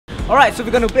Alright, so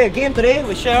we're gonna play a game today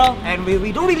with Cheryl, and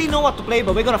we don't really know what to play,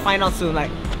 but we're gonna find out soon.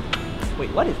 Like, wait,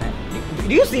 what is that?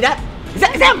 Do you see that? Is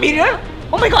that a meteor?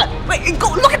 Oh my god! Wait, go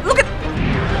look at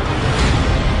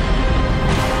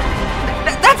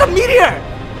that's a meteor!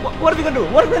 What are we gonna do?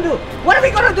 What are we gonna do? What are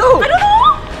we gonna do? I don't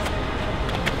know!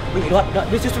 Wait, you know what? No,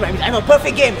 this just reminds me. I have a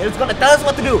perfect game. It's gonna tell us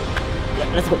what to do.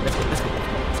 Yeah, let's go.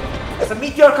 There's a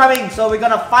meteor coming, so we're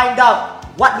gonna find out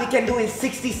what we can do in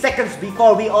 60 seconds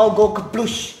before we all go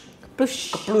kaploosh.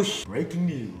 Kaploosh. Breaking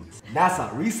news.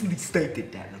 NASA recently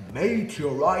stated that a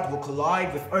meteorite will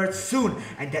collide with Earth soon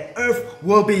and that Earth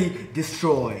will be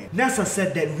destroyed. NASA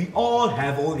said that we all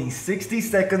have only 60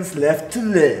 seconds left to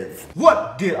live.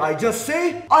 What did I just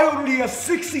say? I only have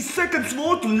 60 seconds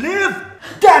more to live?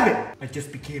 Damn it! I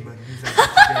just became a news anchor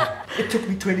today. It took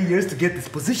me 20 years to get this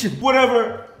position.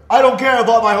 Whatever. I don't care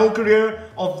about my whole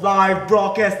career of live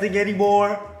broadcasting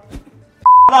anymore.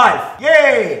 Life.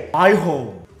 Yay! My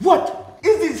home. What?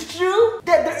 Is this true?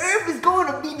 That the Earth is going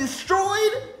to be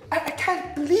destroyed? I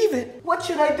can't believe it. What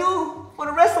should I do for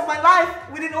the rest of my life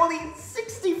within only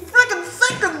 60 freaking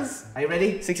seconds? Are you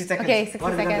ready? 60 seconds. Okay,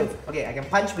 60 seconds. Okay, I can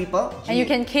punch people. And you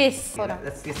can kiss. Yeah,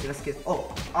 let's kiss.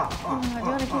 Oh, do you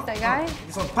want to kiss that guy? I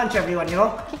just want to punch everyone, you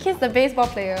know? He kissed the baseball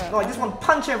player. No, I just want to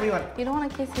punch everyone. You don't want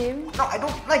to kiss him? No, I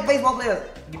don't like baseball players.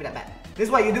 Give me that bat. This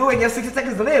is what you do when you have 60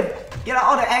 seconds to live. Get out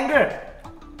all the anger.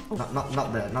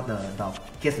 Not the dog.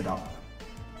 Kiss the dog.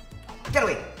 Get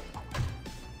away.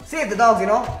 Save the dogs, you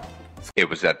know? It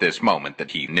was at this moment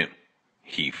that he knew.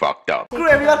 He fucked up. Screw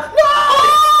everyone. No!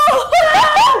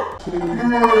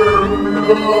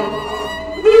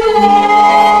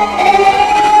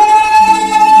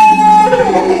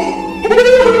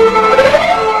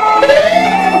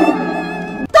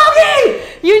 Doggy!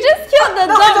 You just killed the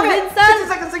dog, okay.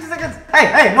 Vincent! 60 seconds.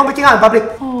 Hey, no making out in public.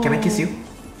 Can I kiss you?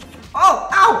 Oh,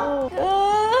 ow!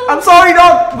 I'm sorry,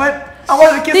 dog, but I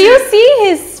wanted to kiss you. Do you see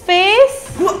his face?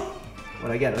 What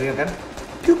do I get?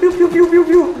 Pew, pew, pew, pew, pew,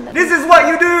 pew. This is what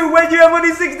you do when you have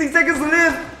only 60 seconds to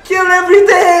live. Kill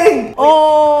everything.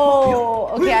 Oh,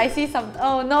 okay, I see some.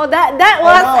 Oh no, that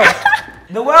was. Oh,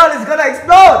 no. The world is gonna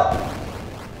explode.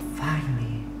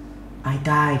 Finally, I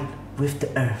died with the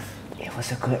Earth. It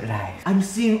was a good life. I'm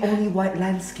seeing only white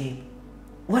landscape.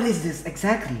 What is this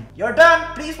exactly? You're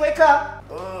done. Please wake up.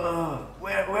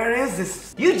 Where is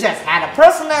this? You just had a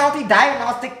personality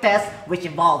diagnostic test which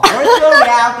involved virtual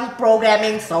reality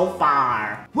programming so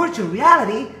far. Virtual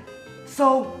reality?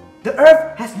 So the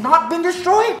Earth has not been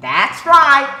destroyed? That's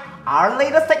right. Our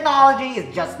latest technology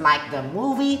is just like the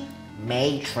movie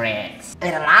Matrix.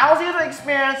 It allows you to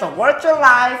experience a virtual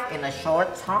life in a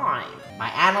short time. By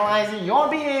analyzing your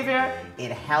behavior,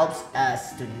 it helps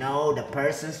us to know the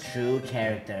person's true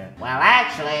character. Well,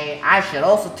 actually, I should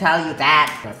also tell you that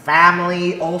your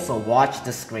family also watched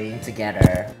the screen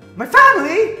together. My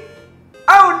family?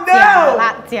 Oh no!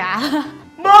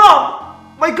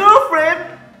 Mom! My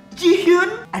girlfriend,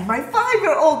 Ji-hyun, and my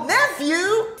 5-year-old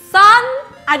nephew! Son,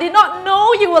 I did not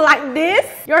know you were like this.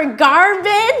 You're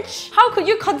garbage. How could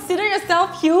you consider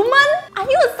yourself human? Are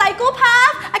you a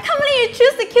psychopath? I can't believe you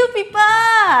choose to kill people.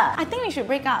 I think we should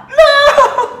break up.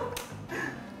 No!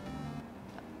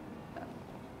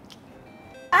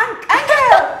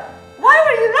 Uncle! Why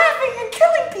were you laughing and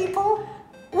killing people?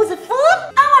 Was it fun?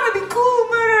 I want to be cool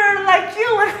murderer like you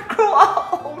when I grow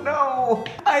up. Oh no!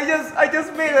 I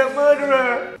just made a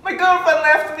murderer. My girlfriend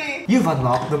left me. You've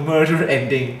unlocked the murder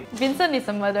ending. Vincent is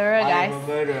a murderer, guys. I am a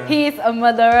murderer. He is a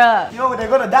murderer. You know they're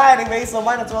gonna die anyway, so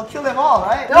might as well kill them all,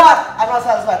 right? You know what? I'm not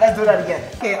satisfied. Let's do that again.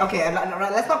 Okay.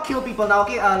 Let's not kill people now.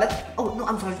 Okay. Let's. Oh no,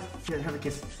 I'm sorry. Here, have a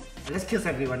kiss. Let's kiss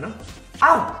everyone, no?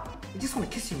 Ow! I just want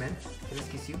to kiss you, man. Okay, let's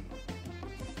kiss you.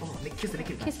 Oh, kiss the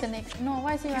naked guy. Kiss the naked. No,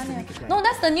 why is he running? naked guy. No,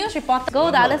 that's the news reporter. Go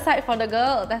the other side for the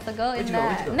girl. There's a girl in there.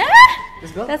 Which girl? Nah!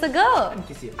 This girl? There's a girl. Let me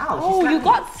kiss you. Ow, Oh, you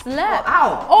got slapped.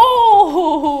 Ow!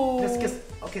 Oh! Let's kiss.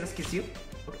 Okay, let's kiss you.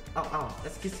 Okay. Ow.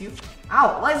 Let's kiss you.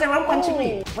 Ow! Why is everyone punching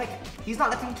me? Wait, he's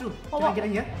not letting me through. Can I get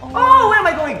in here? Oh, where am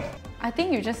I going? I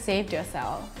think you just saved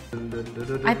yourself.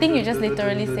 I think you just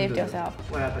literally saved yourself.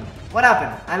 What happened? What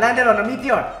happened? I landed on a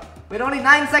meteor with only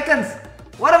 9 seconds.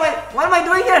 What am I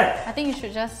doing here? I think you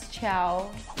should just chow.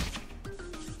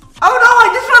 Oh no! I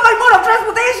destroyed my mode of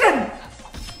transportation.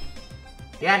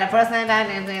 Yeah, the person that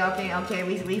okay,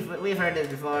 we've heard this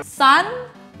before. Son,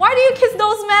 why do you kiss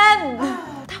those men?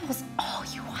 That was all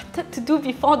you wanted to do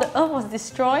before the Earth was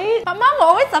destroyed. But Mom will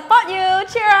always support you.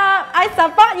 Cheer up, I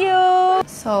support you.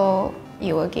 So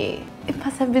you were gay. It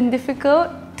must have been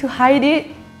difficult to hide it.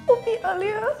 Told me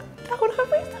earlier. I would have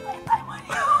wasted my time on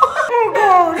you. Oh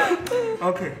god.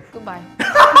 Okay. Goodbye.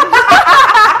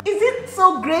 Is it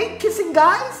so great kissing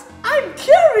guys? I'm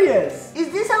curious.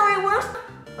 Is this how it works?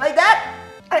 Like that?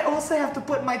 I also have to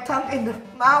put my tongue in the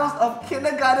mouths of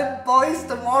kindergarten boys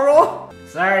tomorrow.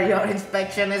 Sir, your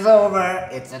inspection is over.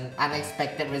 It's an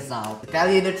unexpected result. To tell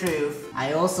you the truth,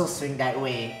 I also swing that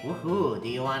way. Woohoo, do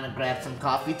you want to grab some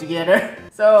coffee together?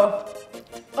 So,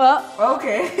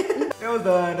 okay. It was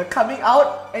the coming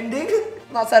out ending.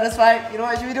 Not satisfied. You know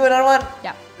what, should we do another one?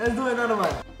 Yeah. Let's do another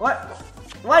one. What?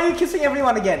 Why are you kissing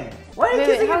everyone again? Why are you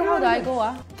kissing everyone how do I again?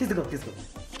 go? Kiss the girl, kiss the girl.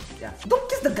 Yeah. Don't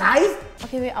kiss the guys!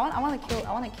 Okay, wait, I want to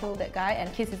kill that guy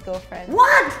and kiss his girlfriend.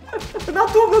 What? Now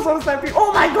two of us on the same page.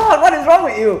 Oh my god, what is wrong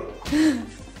with you?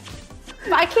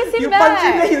 But I kiss him You back. punch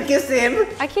him and you kiss him.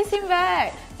 I kiss him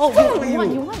back. Oh, you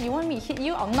want me to hit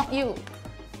you? I'll knock you.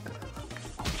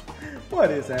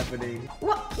 What is happening?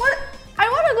 What? I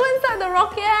want to go inside the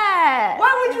rocket.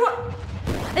 Why would you?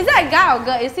 Is that a guy or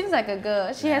girl? It seems like a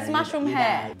girl. She has mushroom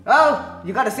hair. Oh,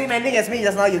 you got the same ending as me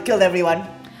just now. You killed everyone.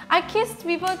 I kissed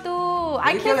people too.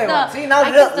 I You killed kissed everyone. See, now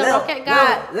I kissed the rocket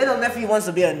guard. little nephew wants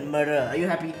to be a murderer. Are you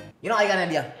happy? You know, I got an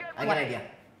idea. I got an idea.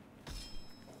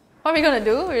 What are we gonna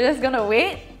do? We're just gonna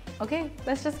wait? Okay,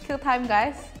 let's just kill time,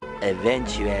 guys.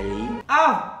 Eventually.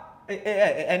 Ah! It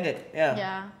ended. Yeah.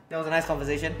 Yeah. That was a nice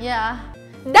conversation. Yeah.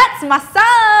 That's my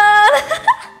son!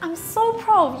 I'm so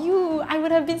proud of you. I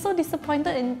would have been so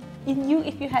disappointed in you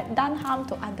if you had done harm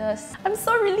to others. I'm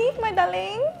so relieved, my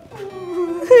darling.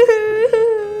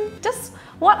 Just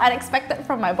what I expected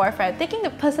from my boyfriend. Taking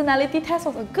the personality test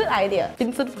was a good idea.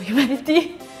 Vincent for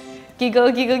humanity.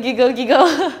 Giggle, giggle, giggle, giggle.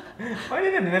 Why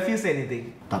didn't the nephew say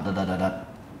anything? Dot.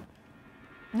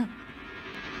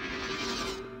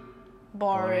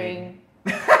 Boring.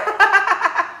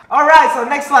 Alright, so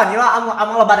next one. You know, I'm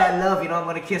all about that love. You know, I'm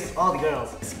gonna kiss all the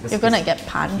girls. You're gonna get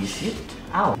punched. Kiss you?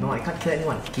 Ow, no, I can't kill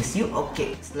anyone. Kiss you?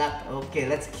 Okay. Slap. Okay,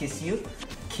 let's kiss you.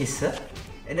 Kiss her.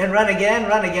 And then run again,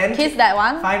 run again. Kiss that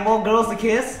one. Find more girls to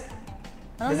kiss.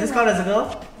 Does this count as a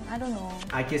girl? I don't know.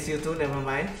 I kiss you too, never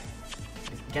mind.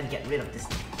 Gotta get rid of this.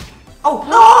 Oh,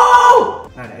 no!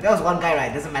 No, that was one guy,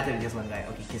 right? Doesn't matter if it's just one guy.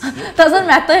 Okay, kiss you. Doesn't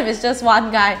matter if it's just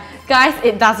one guy. Guys,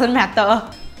 it doesn't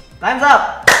matter. Time's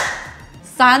up!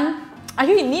 Son, are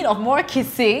you in need of more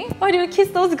kissing? Why do you kiss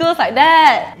those girls like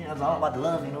that? You know, it's all about the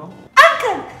love, you know?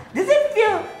 Uncle, does it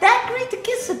feel that great to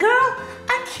kiss a girl?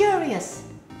 I'm curious.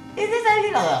 Is this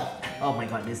anything? Oh my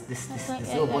god, this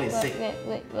little boy is sick.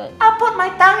 Wait. I'll put my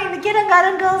tongue in the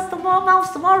kindergarten girls' mouths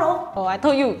tomorrow. Oh, I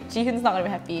told you, Jihyun's not gonna be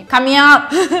happy. Coming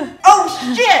up! Oh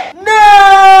shit!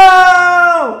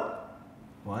 No!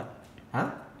 What? Huh?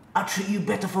 I'll treat you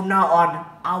better from now on.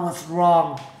 I was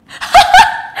wrong.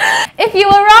 If you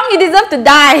were wrong, you deserve to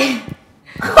die.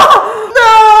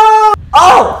 No!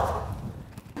 Oh!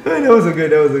 That was a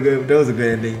good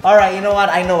ending. Alright, you know what?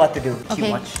 I know what to do. Okay,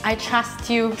 You watch. I trust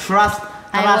you. Trust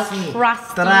I will me.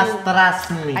 trust Trust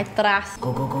me. I trust.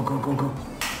 Go,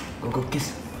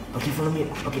 kiss. Okay, follow me.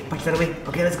 Okay, punch that away.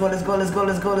 Okay, let's go. Yep.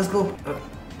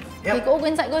 Okay, go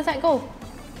inside, go.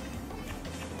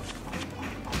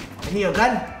 I need your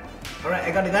gun. Alright,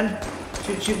 I got the gun.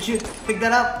 Shoot. Pick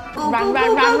that up. Run.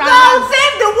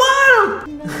 Save the world!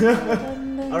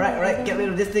 Alright, get rid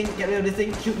of this thing.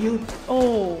 Shoot you.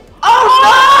 Oh.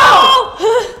 Oh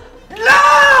no!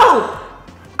 No!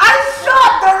 I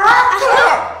shot the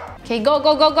rocket! Okay, go.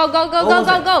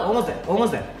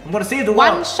 Almost there. I'm gonna save the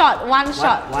world. One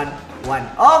shot. One.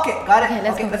 Okay, got it. Okay,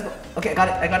 let's go. Let's go. Okay, got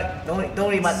it. Don't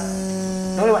worry about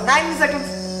 90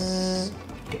 seconds.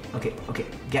 Okay.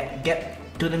 Get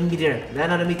to the meteor.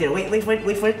 Land on the meteor. Wait for it.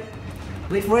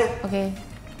 Okay.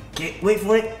 Okay, wait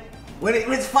for it. When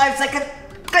it's 5 seconds.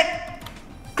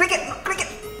 Click it.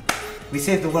 We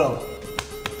saved the world.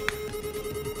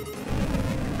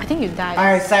 I think you died.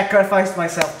 I sacrificed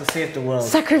myself to save the world.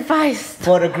 Sacrificed.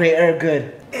 For the greater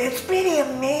good. It's pretty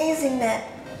amazing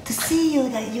to see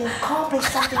that you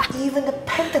accomplished something even the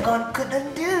Pentagon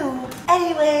couldn't do.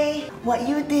 Anyway, what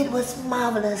you did was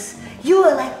marvelous. You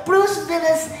were like Bruce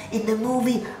Willis in the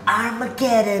movie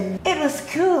Armageddon. It was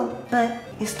cool, but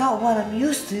it's not what I'm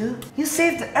used to. You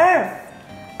saved the Earth.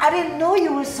 I didn't know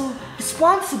you were so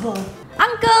responsible.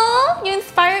 Uncle, you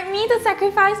inspired me to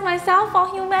sacrifice myself for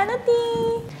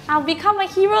humanity. I'll become a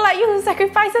hero like you who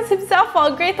sacrifices himself for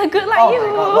a greater good like you. Oh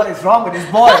my god, what is wrong with this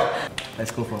boy?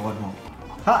 Let's go for one more.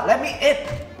 Let me in.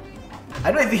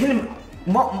 I don't even hit him.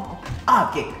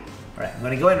 Okay. Alright, I'm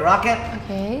gonna go in the rocket.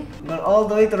 Okay. I'm going all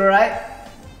the way to the right.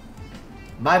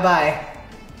 Bye-bye.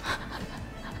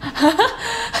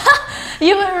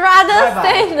 You would rather Bye-bye.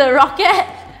 stay in the rocket.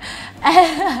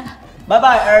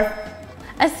 Bye-bye, Earth.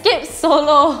 Escape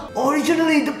solo.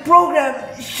 Originally, the program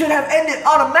should have ended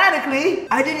automatically.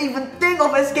 I didn't even think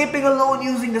of escaping alone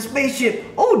using the spaceship.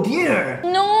 Oh dear.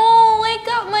 No, wake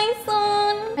up, my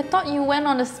son. I thought you went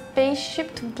on a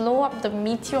spaceship to blow up the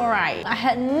meteorite. I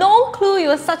had no clue you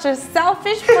were such a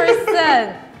selfish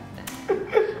person.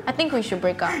 I think we should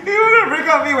break up. You were gonna break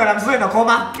up with me when I'm still in a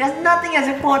coma? There's nothing as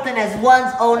important as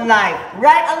one's own life,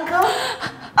 right, Uncle?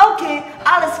 Okay,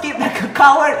 I'll escape like a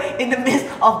coward in the midst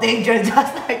of danger,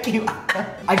 just like you, Uncle.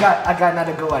 I got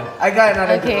another good one. I got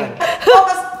another Okay. good one.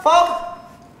 Focus, focus.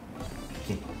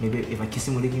 Okay, maybe if I kiss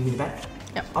him, will he give me the bat?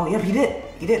 Yep. Oh, yep, he did.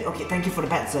 He did. Okay, thank you for the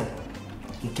bat, sir.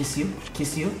 Okay, kiss you,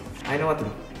 kiss you. I know what to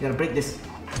do. You gotta break this.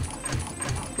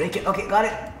 Break it. Okay, got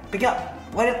it. Pick it up.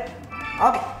 Wait up.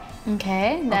 Okay.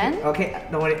 Okay, then. Okay,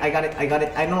 don't worry. I got it. I got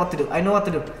it. I know what to do. I know what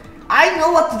to do. I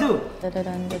know what to do.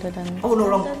 Oh no,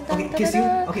 wrong. Okay, kiss you.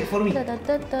 Okay, follow me. You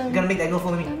gotta make that girl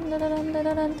follow me.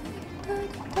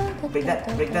 Break that.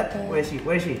 Break that. Where is she?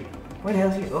 Where is she? Where the hell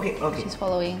is she? Okay, okay. She's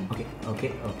following. Okay,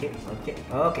 okay, okay, okay,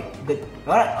 okay. Good.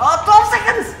 Alright. Oh, 12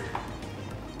 seconds!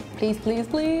 Please, please,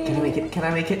 please. Can I make it? Can I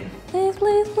make it? Please,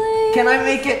 please, please. Can I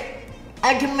make it?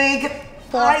 I can make it.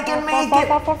 I can make it.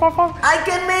 I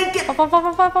can make it.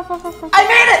 I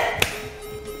made it!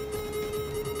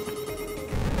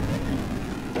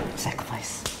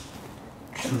 Sacrifice.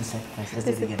 True sacrifice. Let's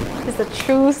do it again. It's a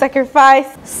true sacrifice.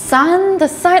 Son, the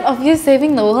sight of you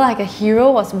saving the world like a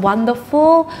hero was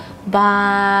wonderful, but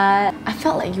I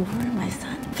felt like you weren't my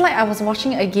son. I feel like I was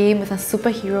watching a game with a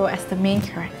superhero as the main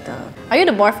character. Are you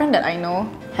the boyfriend that I know?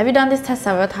 Have you done this test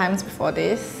several times before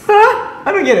this?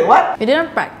 I don't get it. What? You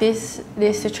didn't practice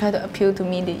this to try to appeal to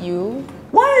me, did you?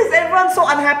 Why is everyone so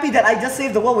unhappy that I just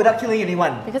saved the world without killing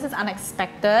anyone? Because it's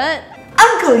unexpected.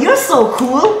 Uncle, you're so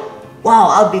cool! Wow,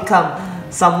 I'll become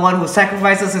someone who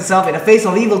sacrifices himself in the face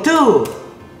of evil too!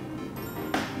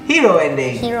 Hero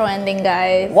ending. Hero ending,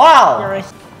 guys. Wow! You're a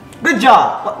Good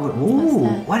job! Ooh,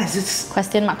 that? what is this?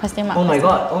 question mark, question mark. Oh my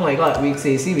question god, we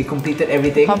see we completed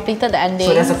everything. Completed the ending.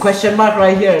 So there's a question mark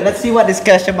right here. Let's see what this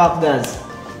question mark does.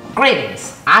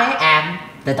 Greetings, I am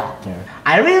the Doctor.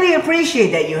 I really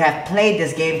appreciate that you have played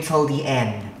this game till the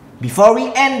end. Before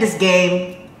we end this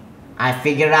game, I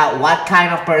figured out what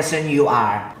kind of person you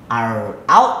are.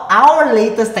 Our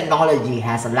latest technology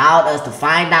has allowed us to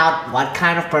find out what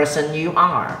kind of person you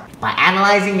are. By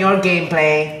analyzing your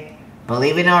gameplay,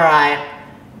 believe it or not,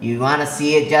 you wanna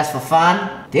see it just for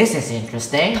fun? This is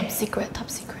interesting. Top secret, top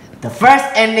secret. The first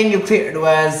ending you cleared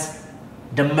was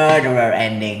the murderer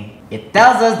ending. It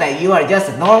tells us that you are just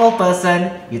a normal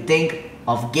person. You think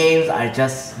of games are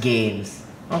just games.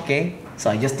 Okay, so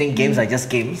I just think games are just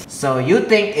games. So you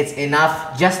think it's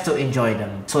enough just to enjoy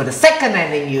them. So the second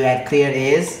ending you had cleared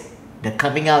is the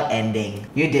coming out ending.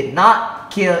 You did not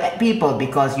kill people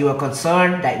because you were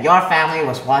concerned that your family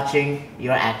was watching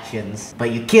your actions.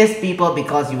 But you kissed people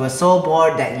because you were so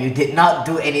bored that you did not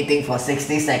do anything for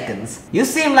 60 seconds. You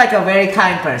seem like a very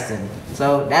kind person.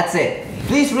 So that's it.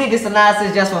 Please read this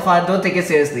analysis just for fun, don't take it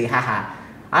seriously, haha.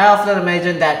 I often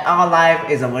imagine that our life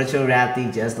is a virtual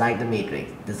reality just like the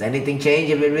Matrix. Does anything change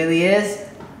if it really is?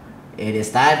 It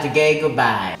is time to say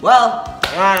goodbye. Well,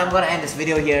 I'm gonna end this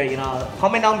video here,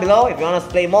 comment down below if you want us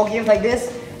to play more games like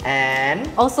this. And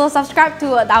also subscribe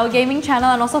to our gaming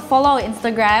channel and also follow our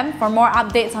Instagram for more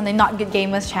updates on the Not Good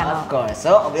Gamers channel. of course,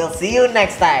 so we'll see you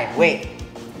next time. Wait,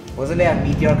 wasn't there a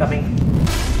meteor coming?